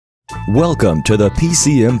Welcome to the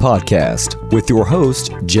PCM Podcast with your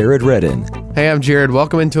host, Jared Redden. Hey, I'm Jared.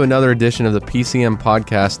 Welcome into another edition of the PCM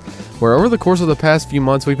Podcast, where over the course of the past few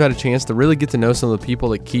months, we've had a chance to really get to know some of the people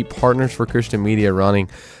that keep Partners for Christian Media running.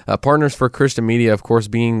 Partners for Christian Media, of course,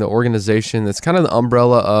 being the organization that's kind of the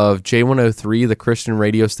umbrella of J103, the Christian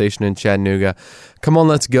radio station in Chattanooga. Come On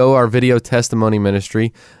Let's Go, our video testimony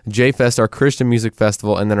ministry, J-Fest, our Christian music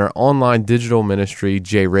festival, and then our online digital ministry,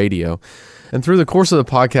 J Radio. And through the course of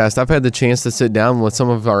the podcast, I've had the chance to sit down with some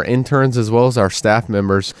of our interns as well as our staff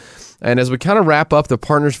members. And as we kind of wrap up the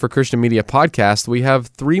Partners for Christian Media podcast, we have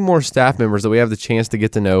 3 more staff members that we have the chance to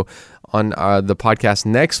get to know on the podcast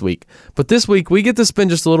next week. But this week, we get to spend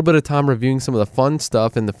just a little bit of time reviewing some of the fun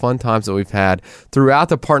stuff and the fun times that we've had throughout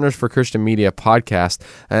the Partners for Christian Media podcast.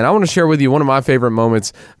 And I want to share with you one of my favorite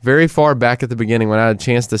moments very far back at the beginning when I had a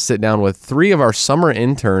chance to sit down with 3 of our summer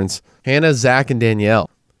interns, Hannah, Zach, and Danielle.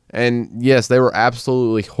 And yes, they were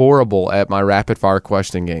absolutely horrible at my rapid fire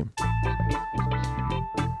question game.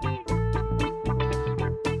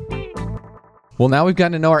 Well, now we've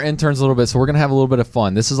gotten to know our interns a little bit, so we're going to have a little bit of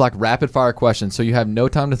fun. This is like rapid fire questions, so you have no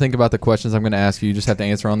time to think about the questions I'm going to ask you. You just have to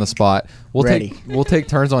answer on the spot. We'll take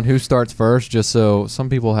turns on who starts first, just so some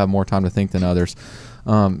people have more time to think than others.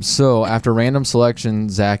 So after random selection,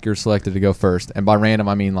 Zach, you're selected to go first. And by random,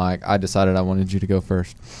 I mean like I decided I wanted you to go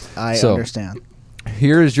first. I understand.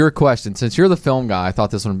 Here is your question. Since you're the film guy, I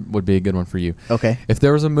thought this one would be a good one for you. Okay. If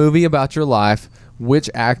there was a movie about your life, which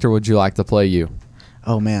actor would you like to play you?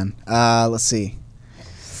 Oh, man. Let's see.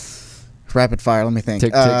 Rapid fire. Let me think.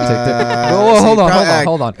 Tick, tick, tick, tick. Whoa,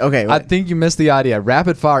 hold on. Okay. I think you missed the idea.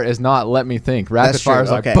 Rapid fire is not let me think. Rapid fire is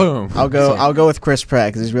like boom. I'll go with Chris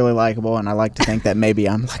Pratt because he's really likable, and I like to think that maybe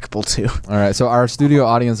I'm likable too. All right. So our studio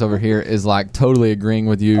audience over here is like totally agreeing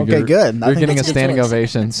with you. Okay, good. You're getting a standing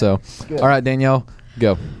ovation. So, all right, Danielle,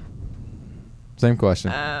 go. Same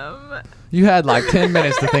question. You had like 10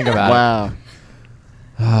 minutes to think about it.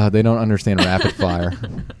 Wow. They don't understand rapid fire.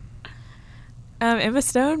 Emma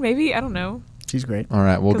Stone, maybe? I don't know. She's great. All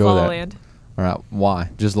right, we'll go La with La that. Land. All right, why?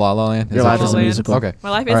 Just La La Land? Your life is a musical. Okay. My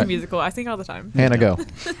life is a musical. I sing all the time. Hannah, go.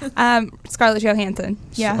 Scarlett Johansson.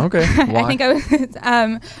 Yeah. Okay. Why? I think I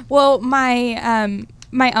was. Well,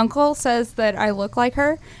 my uncle says that I look like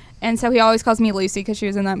her, and so he always calls me Lucy because she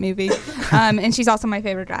was in that movie, and she's also my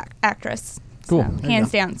favorite actress. Cool. So,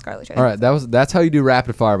 hands down, Scarlett Johansson. All right, that's how you do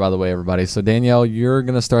rapid fire, by the way, everybody. So Danielle, you're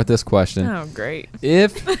gonna start this question. Oh, great!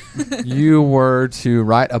 If you were to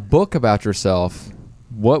write a book about yourself,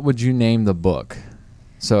 what would you name the book?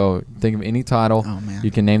 So think of any title. Oh, man.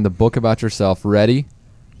 You can name the book about yourself. Ready,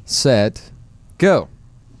 set, go.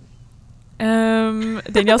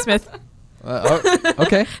 Danielle Smith.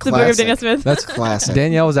 Okay. The book of Danielle Smith. That's classic.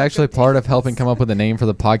 Danielle was actually part of helping come up with a name for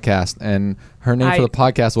the podcast, and her name for the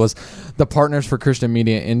podcast was the Partners for Christian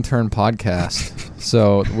Media Intern Podcast.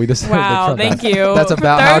 So we decided wow, thank you. That's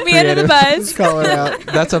about how Throwing me under the bus. Call it out.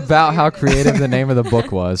 That's about how creative the name of the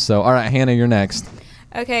book was. So, all right, Hannah, you're next.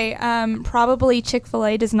 Okay. Probably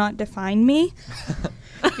Chick-fil-A does not define me.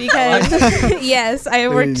 Because yes, I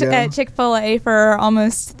worked at Chick-fil-A for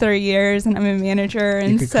almost 3 years, and I'm a manager,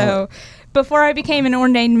 and so before I became an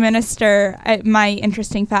ordained minister, my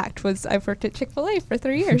interesting fact was I've worked at Chick-fil-A for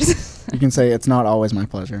 3 years. You can say it's not always my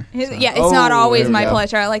pleasure. Yeah, it's not always my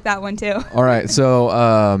pleasure. I like that one too. All right, so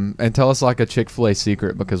and tell us like a Chick-fil-A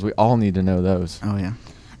secret because we all need to know those. Oh yeah.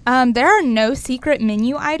 There are no secret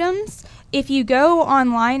menu items. If you go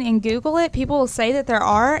online and Google it, people will say that there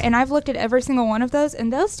are, and I've looked at every single one of those,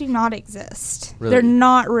 and those do not exist. Really? They're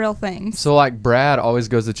not real things. So, like, Brad always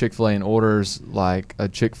goes to Chick-fil-A and orders, like, a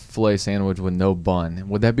Chick-fil-A sandwich with no bun.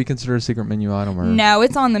 Would that be considered a secret menu item? Or? No,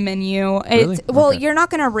 it's on the menu. Really? Well, okay. You're not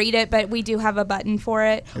going to read it, but we do have a button for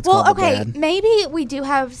it. It's okay, maybe we do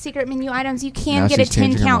have secret menu items. You can Now get a she's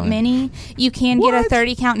changing her 10-count mind. mini. You can get a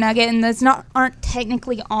 30-count nugget, and those aren't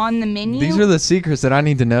technically on the menu. These are the secrets that I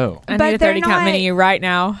need to know. I But need a they're 30-count menu right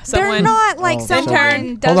now. They're not like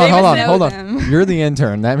someone doesn't Hold know on. them. You're the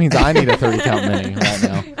intern. That means I need a 30-count mini right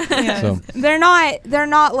now. Yes. So. They're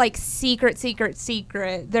not like secret.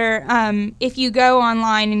 They're if you go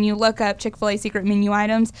online and you look up Chick-fil-A secret menu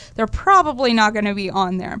items, they're probably not going to be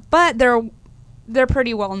on there, but they're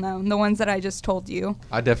pretty well known, the ones that I just told you.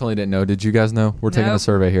 I definitely didn't know. Did you guys know? We're taking a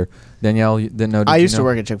survey here. Danielle, you didn't know? I used to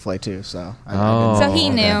work at Chick-fil-A too, so So he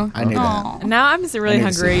knew. I knew that. Now I'm just really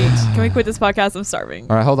hungry. Can we quit this podcast? I'm starving.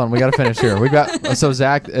 All right, hold on. We got to finish here. We got so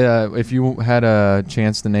Zach. If you had a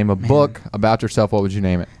chance to name a book about yourself, what would you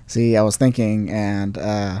name it? See, I was thinking, and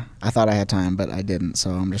I thought I had time, but I didn't. So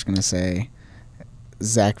I'm just gonna say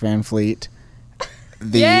Zach Van Fleet,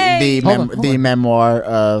 the memoir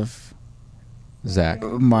of Zach?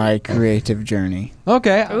 My creative journey.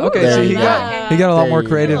 Okay. Ooh, Okay. there So you he go. got a lot There more you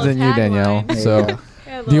creative go. than you, Danielle. There you So,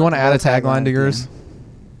 go. do you want to add a Little tagline to tagline, yours?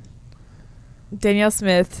 Danielle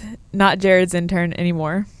Smith, not Jared's intern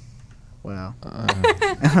anymore. Wow.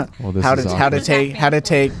 Well, this How is to awkward. how to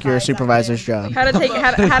take your supervisor's job. How to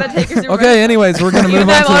take your Okay, anyways, we're going to Even move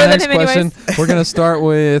though on I'm to older the than next him anyways. question. We're going to start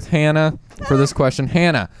with Hannah for this question.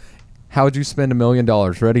 Hannah, how would you spend $1 million?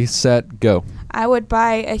 Ready, set, go. I would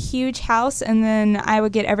buy a huge house, and then I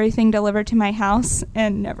would get everything delivered to my house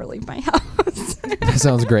and never leave my house. That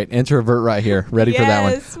sounds great. Introvert right here. Ready for that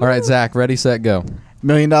one. Yes. All right, Zach, ready, set, go. $1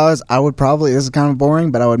 million, I would probably, this is kind of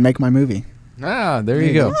boring, but I would make my movie. Ah, there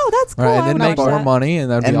you go. Oh, that's cool. All right, I and then would make watch more that. money,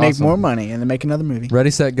 and that'd And be make awesome. more money, and then make another movie.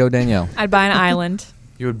 Ready, set, go, Danielle. I'd buy an island.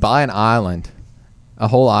 You would buy an island, a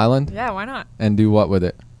whole island, Yeah, why not? and do what with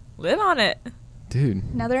it? Live on it. Dude.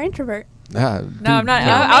 Another introvert. No, I'm not.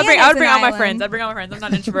 Yeah. I would bring Man is all an my island. friends. I'd bring all my friends. I'm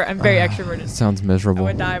not an introvert. I'm very extroverted. Sounds I miserable.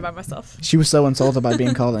 would die by myself. She was so insulted by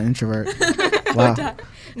being called an introvert. Wow.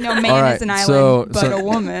 No man All right, is an island, so- but a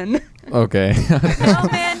woman. Okay. Oh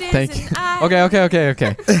man, Thank you.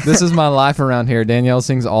 Okay. This is my life around here. Danielle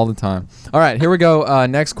sings all the time. All right, here we go.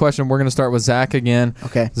 Next question. We're going to start with Zach again.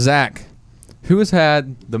 Okay. Zach, who has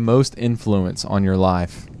had the most influence on your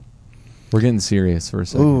life? We're getting serious for a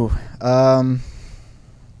second. Ooh.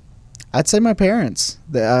 I'd say my parents.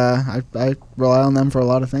 I rely on them for a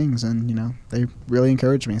lot of things, and, you know, they really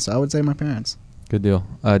encourage me. So I would say my parents. Good deal.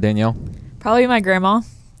 Danielle? Probably my grandma.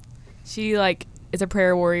 She is a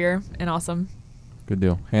prayer warrior and awesome. Good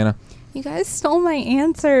deal. Hannah? You guys stole my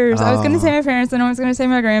answers. I was going to say my parents, and I was going to say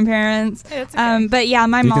my grandparents. Hey, that's okay. But yeah,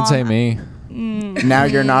 my You mom. can say me. Now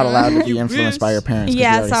you're not allowed to be influenced by your parents. 'cause you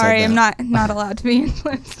Yeah, already said sorry, I'm that. not allowed to be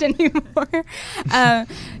influenced anymore.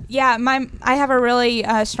 Yeah, I have a really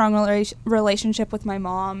strong relationship with my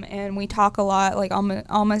mom, and we talk a lot, like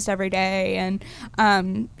almost every day.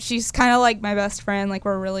 And she's kind of like my best friend. Like,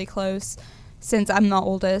 we're really close since I'm the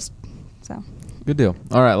oldest. So Good deal.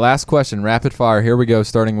 All right, last question. Rapid fire. Here we go,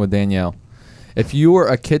 starting with Danielle. If you were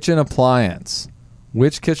a kitchen appliance,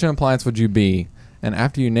 which kitchen appliance would you be? And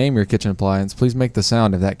after you name your kitchen appliance, please make the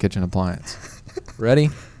sound of that kitchen appliance. Ready,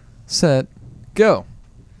 set, go.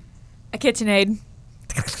 A KitchenAid.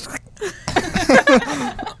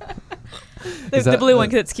 Is The that- blue one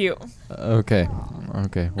because it's cute. Okay.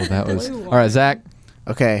 Well, that was Blue all right. Zach.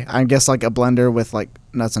 Okay, I guess like a blender with like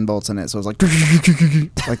nuts and bolts in it, so it's like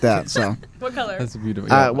like that. So, What color? That's beautiful.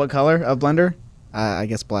 Yeah. what color of blender? I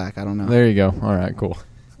guess black. I don't know. There you go. All right. Cool.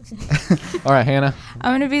 All right, Hannah.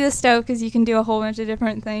 I'm gonna be the stove because you can do a whole bunch of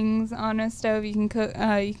different things on a stove. You can cook.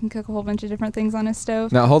 You can cook a whole bunch of different things on a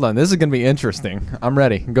stove. Now hold on. This is gonna be interesting. I'm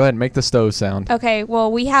ready. Go ahead and make the stove sound. Okay.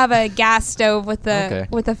 Well, we have a gas stove with Okay.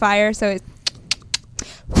 a fire, so it's.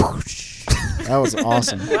 That was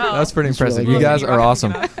awesome. Wow. That's pretty That's impressive. really You good. guys are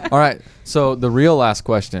awesome. All right. So the real last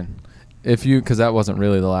question, because that wasn't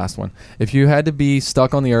really the last one. If you had to be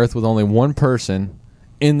stuck on the earth with only one person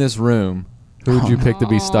in this room, who would you pick to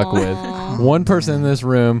be stuck with? One person in this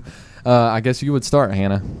room. I guess you would start,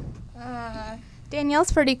 Hannah.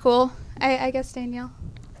 Danielle's pretty cool. I guess Danielle.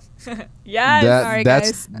 Yes.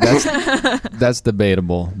 That- Sorry, that's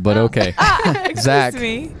debatable, but okay. Excuse Zach.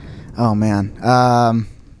 me. Oh man.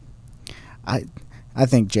 I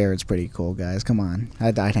think Jared's pretty cool, guys. Come on,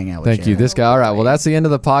 I'd hang out with. Thank you. Jared. This guy. All right. Well, that's the end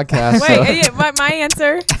of the podcast. so- Wait, my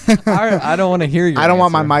answer. I don't want to hear you. I don't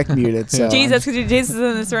want my mic muted. So Jesus, because Jesus is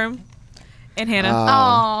in this room. And Hannah.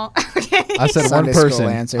 Oh, okay. I said one Sunday school person.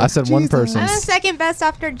 answer. I said one Jesus. person. I'm second best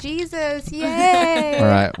after Jesus. Yay! All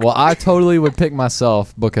right. Well, I totally would pick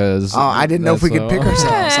myself because. I didn't know if we that's, could pick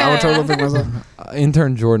ourselves. I would totally pick myself.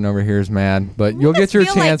 Intern Jordan over here is mad, but you'll get your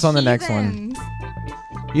chance on the next one.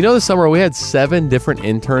 You know, this summer we had 7 different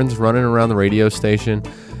interns running around the radio station,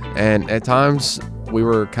 and at times we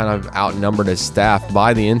were kind of outnumbered as staff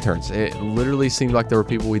by the interns. It literally seemed like there were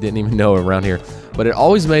people we didn't even know around here, but it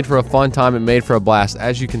always made for a fun time. It made for a blast,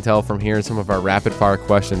 as you can tell from hearing some of our rapid fire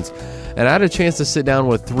questions. And I had a chance to sit down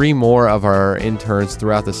with 3 more of our interns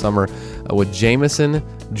throughout the summer with Jameson,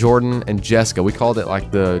 Jordan, and Jessica. We called it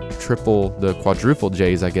like the quadruple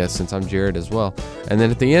J's, I guess, since I'm Jared as well. And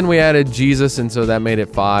then at the end we added Jesus, and so that made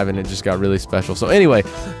it 5, and it just got really special. So anyway,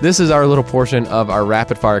 this is our little portion of our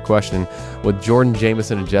rapid fire question with Jordan,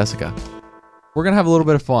 Jameson, and Jessica. we're going to have a little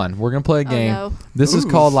bit of fun. We're going to play a game. no. This is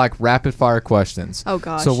called like rapid fire questions. Oh,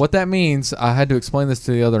 gosh. So what that means, I had to explain this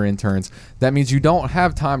to the other interns. That means you don't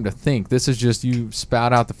have time to think. This is just you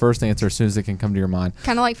spout out the first answer as soon as it can come to your mind.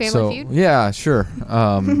 Kind of like Family Feud? Yeah, sure.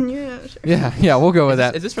 Yeah, we'll go with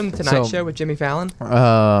that. Is this from the Tonight Show with Jimmy Fallon?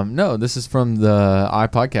 No, this is from the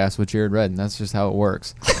iPodcast with Jared Redden. That's just how it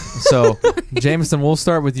works. So, Jameson, we'll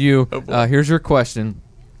start with you. Here's your question.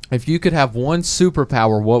 If you could have one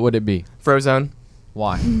superpower, what would it be? Frozone.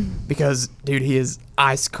 Why? Because, dude, he is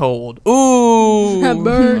ice cold. Ooh.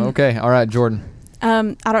 Burn. Okay, all right, Jordan. I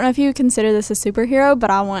don't know if you would consider this a superhero, but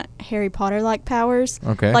I want Harry Potter-like powers.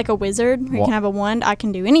 Okay. Like a wizard. You can have a wand. I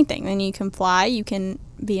can do anything. Then you can fly. You can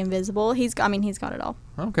be invisible. He's got it all.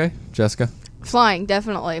 Okay, Jessica. Flying,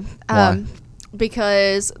 definitely. Why?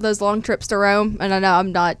 Because those long trips to Rome, and I know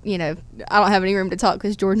I'm not, I don't have any room to talk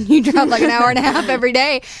because, Jordan, you drive like an hour and a half every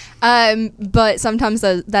day. But sometimes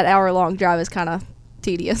that hour-long drive is kind of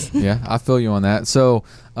tedious. Yeah, I feel you on that. So,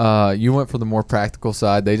 you went for the more practical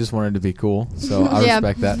side. They just wanted to be cool, so I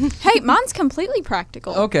respect that. Hey, mine's completely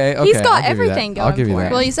practical. Okay. He's got I'll give you that. everything I'll going give you for that.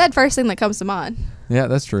 him. Well, you said first thing that comes to mind. Yeah,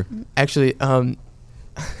 that's true. Actually,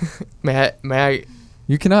 may I?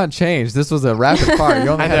 You cannot change. This was a rapid fire. You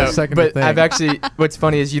only I had know, a second but to think. I've actually. What's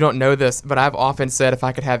funny is you don't know this, but I've often said if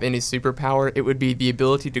I could have any superpower, it would be the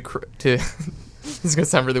ability to. This is gonna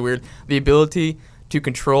sound really weird. The ability to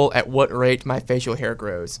control at what rate my facial hair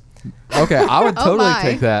grows. Okay, I would totally my.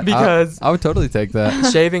 take that. Because I would totally take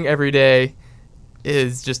that. Shaving every day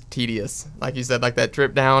is just tedious. Like you said, like that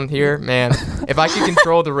trip down here, man. If I could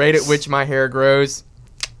control the rate at which my hair grows,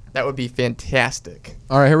 that would be fantastic.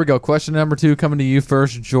 All right, here we go. Question number 2 coming to you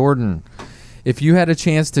first, Jordan. If you had a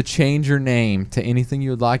chance to change your name to anything you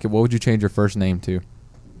would like it, what would you change your first name to?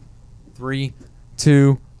 3,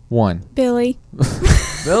 2, 1. Billy.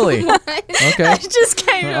 Billy. Okay. Just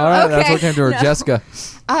came All right, that's Okay. what came to her. No. Jessica.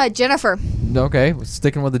 Jennifer. Okay,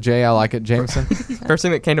 sticking with the J. I like it. Jameson. First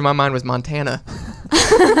thing that came to my mind was Montana.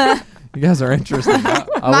 You guys are interesting. I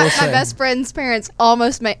My will say. best friend's parents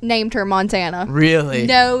almost named her Montana. Really?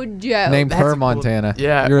 No joke. Named That's her a cool- Montana.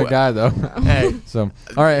 Yeah, You're a well- guy, though. Hey. So,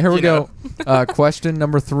 all right, here we You go. Question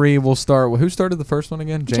number 3. We'll start. Who started the first one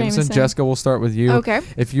again? Jameson. Jameson. Jessica, we'll start with you. Okay.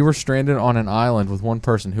 If you were stranded on an island with one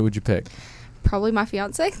person, who would you pick? Probably my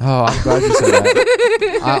fiance. Oh, I'm glad you said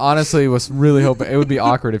that. I honestly was really hoping it would be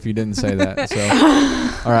awkward if you didn't say that. So,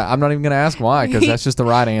 all right, I'm not even going to ask why because that's just the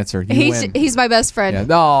right answer. You win. He's my best friend. Yeah.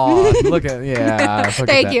 No, look at look at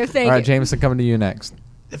Thank that. you, thank All right, you. Jameson, coming to you next.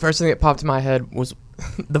 The first thing that popped in my head was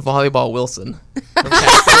the volleyball Wilson.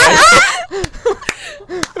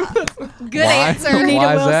 Good Why? answer.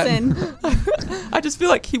 Why is that? Wilson. I just feel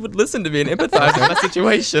like he would listen to me and empathize with my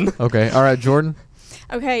situation. Okay, all right, Jordan.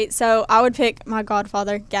 Okay, so I would pick my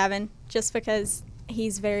godfather, Gavin, just because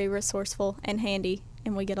he's very resourceful and handy,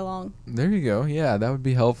 and we get along. There you go. Yeah, that would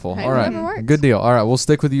be helpful. Hey, All right, whatever works. good deal. All right, we'll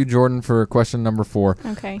stick with you, Jordan, for question number 4.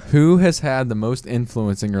 Okay. Who has had the most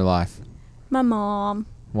influence in your life? My mom,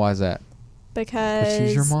 Why is that? because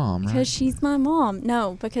she's your mom, right? Because she's my mom.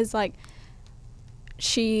 No, because like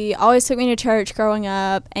she always took me to church growing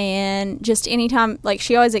up, and just anytime, like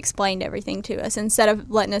she always explained everything to us instead of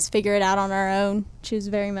letting us figure it out on our own. She was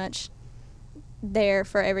very much there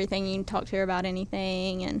for everything. You can talk to her about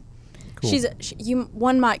anything, and Cool.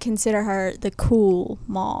 one might consider her the cool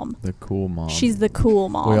mom. The cool mom. She's the cool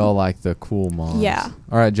mom. We all like the cool moms. Yeah.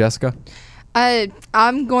 All right, Jessica.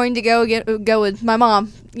 I'm going to go with my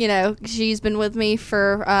mom. She's been with me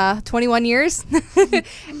for 21 years,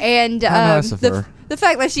 and How nice of her. the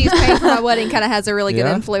fact that she's paying for my wedding kind of has a really good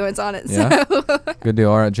Yeah? influence on it. Yeah. So Good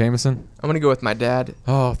deal. All right, Jameson. I'm going to go with my dad.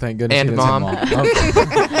 Oh, thank goodness. And you didn't say mom.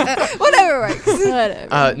 Okay. whatever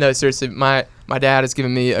works. No, seriously, my dad has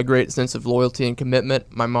given me a great sense of loyalty and commitment.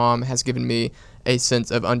 My mom has given me a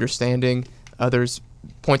sense of understanding others'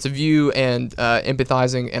 points of view and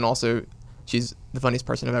empathizing, and also she's the funniest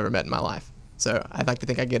person I've ever met in my life. So I'd like to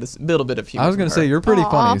think I get a little bit of humor. I was going to say you're pretty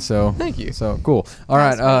Aw. funny, so Thank you. So cool. All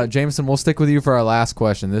That's right, funny. Jameson, we'll stick with you for our last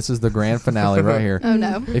question. This is the grand finale right here. Oh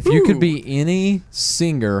no. If you could be any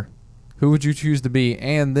singer, who would you choose to be,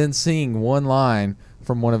 and then sing one line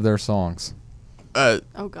from one of their songs? Oh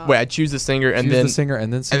god. Wait, I choose the singer and Choose then the singer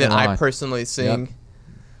and then sing and then a line. I personally sing.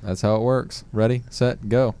 That's how it works. Ready, set,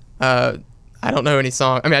 go. I don't know any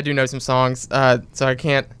song. I mean, I do know some songs, so I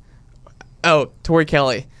can't. Oh, Tori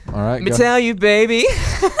Kelly. All right, Let me go. tell you, baby,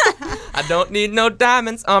 I don't need no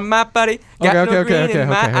diamonds on my body. Got no green in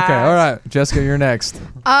my eyes. All right, Jessica, you're next.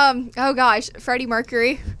 Oh gosh, Freddie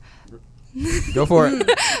Mercury. Go for it.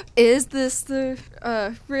 Is this the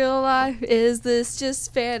real life? Is this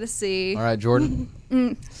just fantasy? All right, Jordan.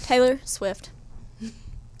 Taylor Swift.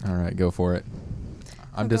 All right, go for it.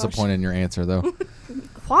 I'm disappointed in your answer, though.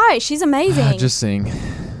 Why? She's amazing. Just sing.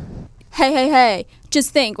 Hey.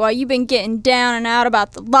 Just think, while you've been getting down and out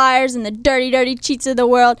about the liars and the dirty, dirty cheats of the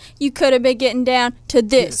world, you could have been getting down to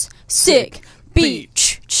this sick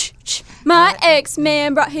beat. My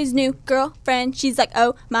ex-man brought his new girlfriend. She's like,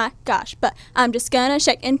 oh my gosh. But I'm just gonna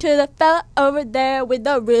shake into the fella over there with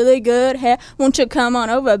the really good hair. Won't you come on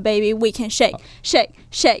over, baby? We can shake.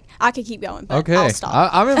 I could keep going, but Okay. I'll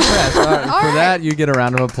stop. I'm impressed. All right, All for right. that, you get a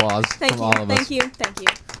round of applause Thank from you. all of us. Thank you.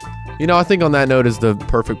 You know, I think on that note is the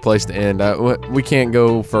perfect place to end. We can't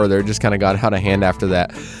go further. Just kind of got out of hand after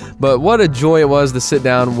that. But what a joy it was to sit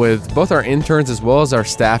down with both our interns as well as our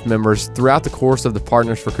staff members throughout the course of the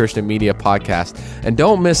Partners for Christian Media podcast. And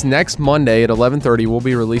don't miss next Monday at 11:30, we'll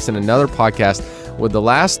be releasing another podcast with the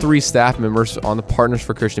last 3 staff members on the Partners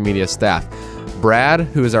for Christian Media staff. Brad,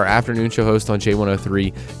 who is our afternoon show host on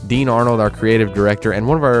J103, Dean Arnold, our creative director, and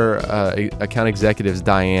one of our account executives,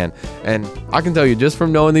 Diane. And I can tell you, just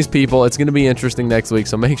from knowing these people, it's going to be interesting next week,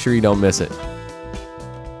 so make sure you don't miss it.